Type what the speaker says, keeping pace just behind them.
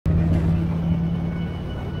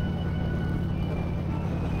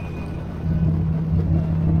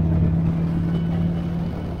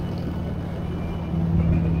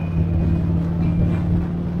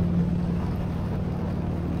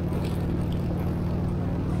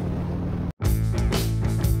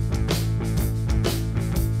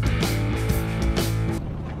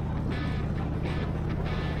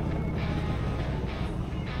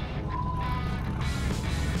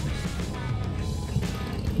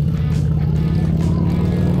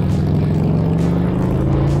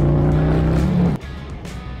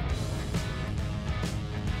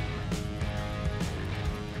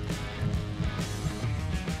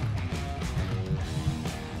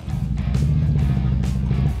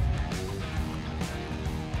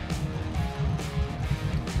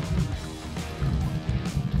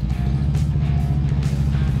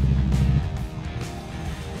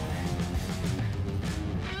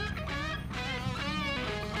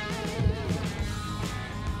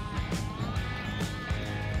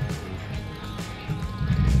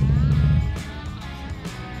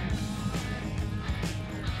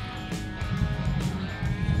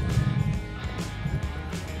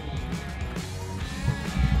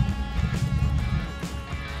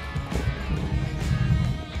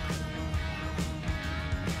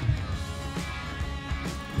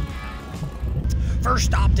first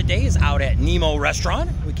stop today is out at Nemo Restaurant.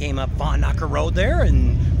 We came up Von Knocker Road there,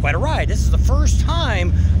 and quite a ride. This is the first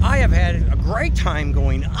time I have had a great time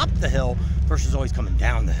going up the hill versus always coming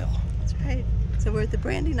down the hill. That's right. So we're at the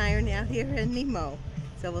Branding Iron out here in Nemo.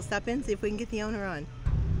 So we'll stop in and see if we can get the owner on.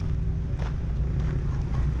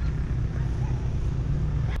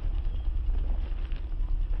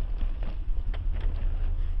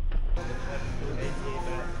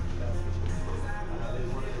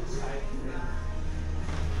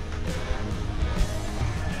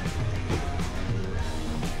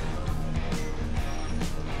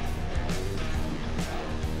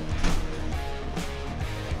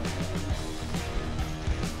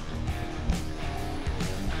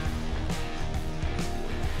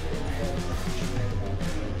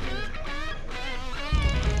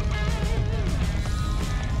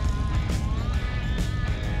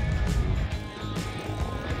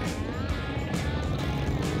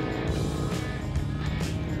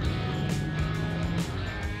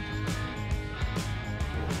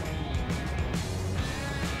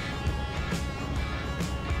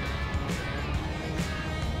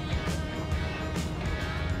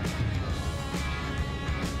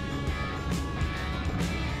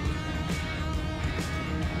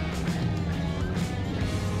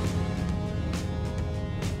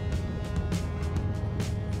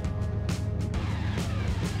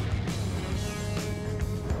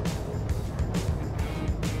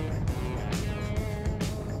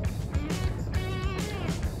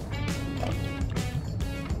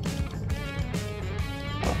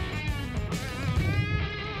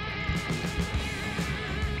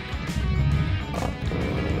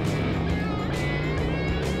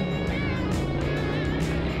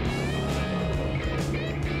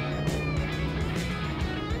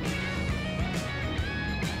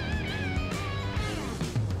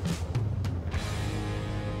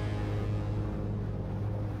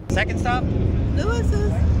 Second stop?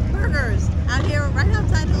 Lewis's Burgers out here right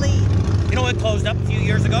outside the lead. You know, it closed up a few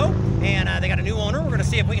years ago, and they got a new owner. We're going to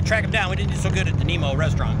see if we can track him down. We didn't do so good at the Nemo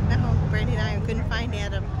Restaurant. No, Branding Iron couldn't find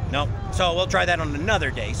Adam. Nope. So we'll try that on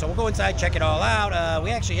another day. So we'll go inside, check it all out.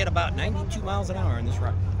 We actually hit about 92 miles an hour in this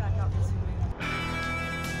ride.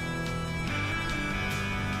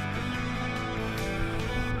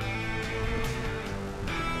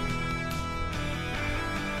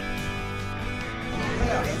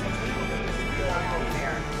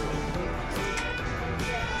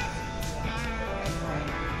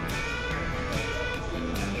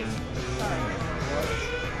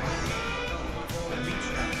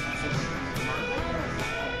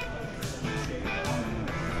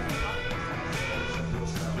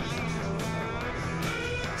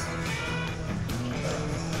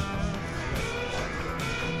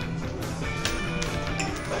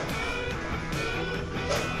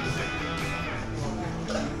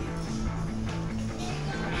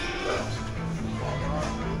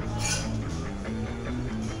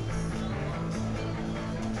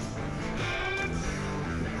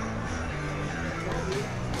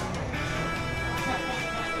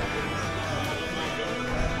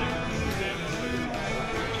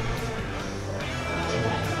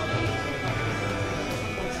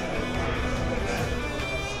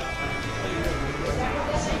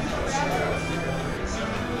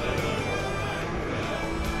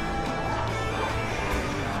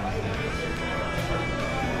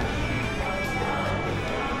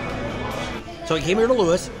 So we came here to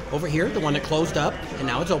Lewis, over here, the one that closed up, and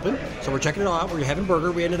now it's open. So we're checking it out. We're having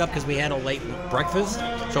burger. We ended up, because we had a late breakfast,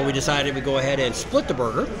 so we decided we'd go ahead and split the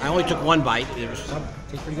burger. I only took one bite. It tastes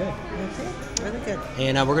pretty good. Okay, really good.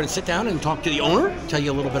 And we're going to sit down and talk to the owner, tell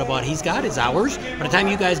you a little bit about what he's got, his hours. By the time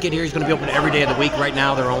you guys get here, he's going to be open every day of the week. Right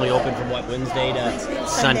now, they're only open from, what, Wednesday to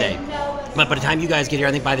Sunday. But by the time you guys get here,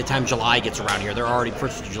 I think by the time July gets around here, they're already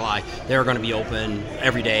 1st of July, they're going to be open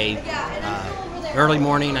every day. Early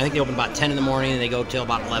morning. I think they open about 10 in the morning and they go till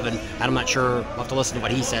about 11. And I'm not sure. We'll have to listen to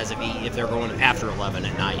what he says if they're going after 11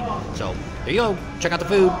 at night. So there you go. Check out the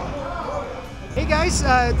food. Hey guys,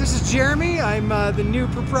 this is Jeremy. I'm the new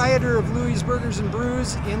proprietor of Louie's Burgers and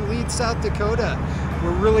Brews in Leeds, South Dakota.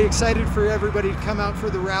 We're really excited for everybody to come out for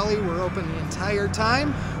the rally. We're open the entire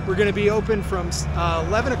time. We're going to be open from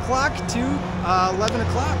 11 o'clock to 11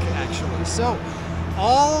 o'clock actually. So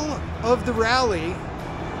all of the rally,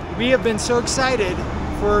 we have been so excited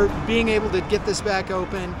for being able to get this back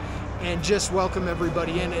open and just welcome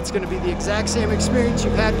everybody in. It's going to be the exact same experience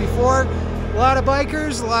you've had before. A lot of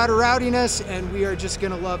bikers, a lot of rowdiness, and we are just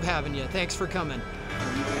going to love having you. Thanks for coming.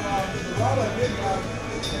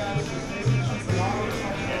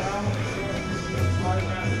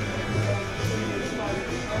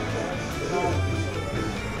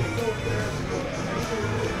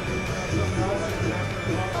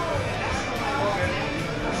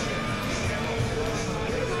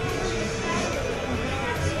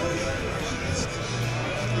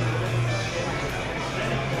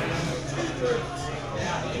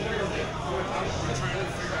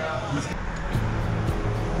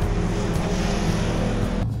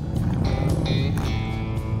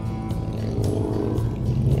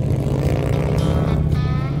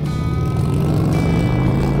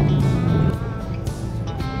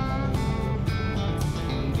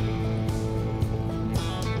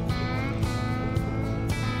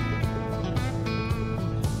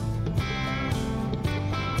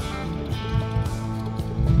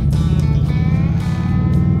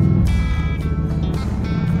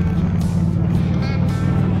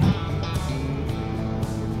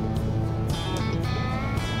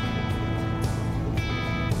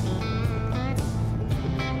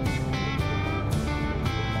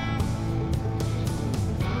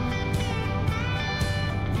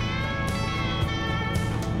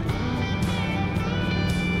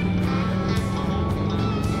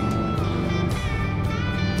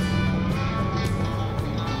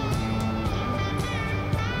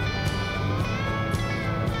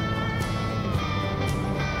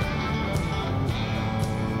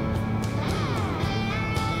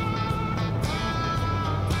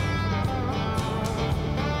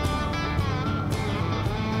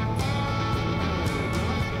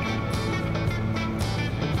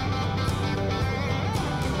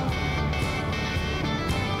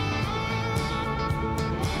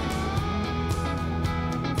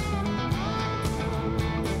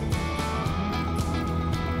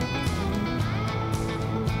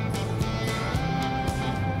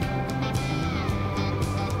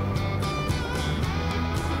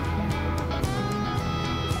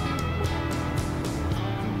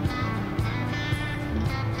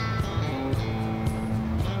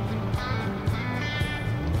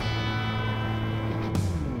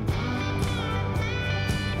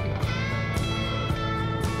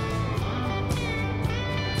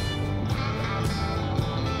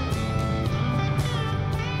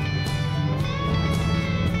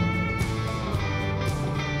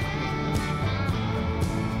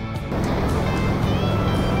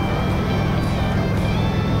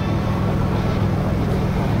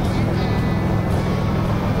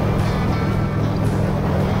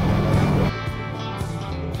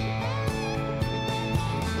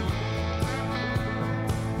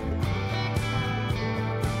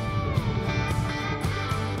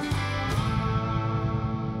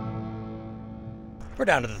 We're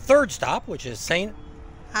down to the third stop, which is St.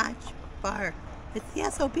 Hodge Bar. It's the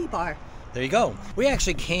SOB bar. There you go. We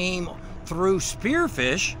actually came through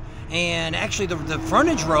Spearfish, and actually the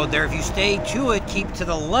frontage road there, if you stay to it, keep to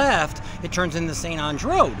the left, it turns into St. Ange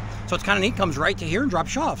Road. So it's kind of neat, comes right to here and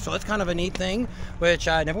drops you off. So that's kind of a neat thing, which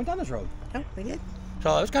I never went down this road. Oh, we did.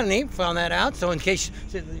 So it was kind of neat, found that out. So in case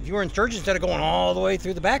if you were in Sturgis, instead of going all the way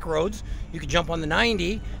through the back roads, you could jump on the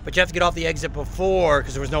 90, but you have to get off the exit before,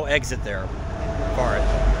 because there was no exit there for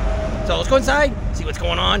it. So let's go inside, see what's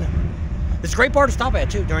going on. It's a great bar to stop at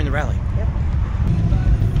too during the rally. Yep.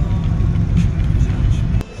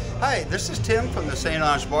 Hi, this is Tim from the St.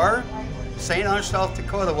 Ange Bar, St. Ange, South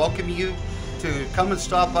Dakota. Welcome you to come and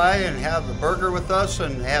stop by and have a burger with us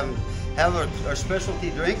and have our specialty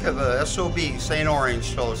drink of a SOB, St. Orange.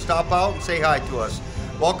 So stop out and say hi to us.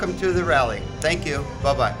 Welcome to the rally. Thank you.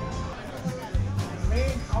 Bye-bye.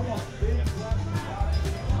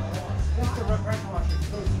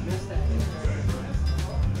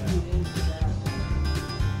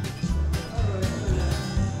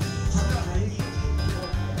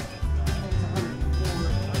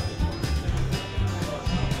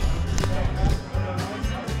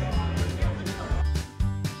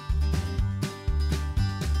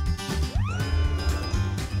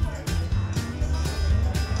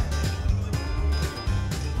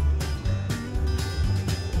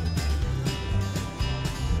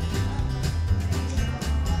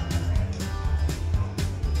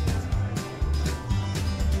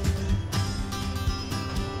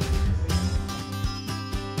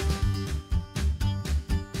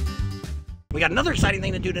 We got another exciting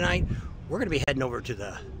thing to do tonight. We're going to be heading over to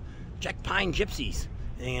the Jack Pine Gypsies,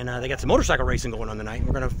 and they got some motorcycle racing going on tonight.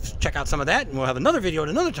 We're going to check out some of that, and we'll have another video at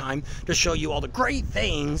another time to show you all the great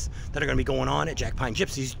things that are going to be going on at Jack Pine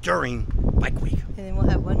Gypsies during Bike Week. And then we'll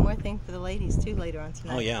have one more thing for the ladies too later on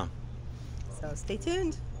tonight. Oh yeah. So stay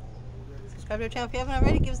tuned. Subscribe to our channel if you haven't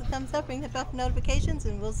already. Give us a thumbs up, ring the bell for notifications,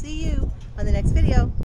 and we'll see you on the next video.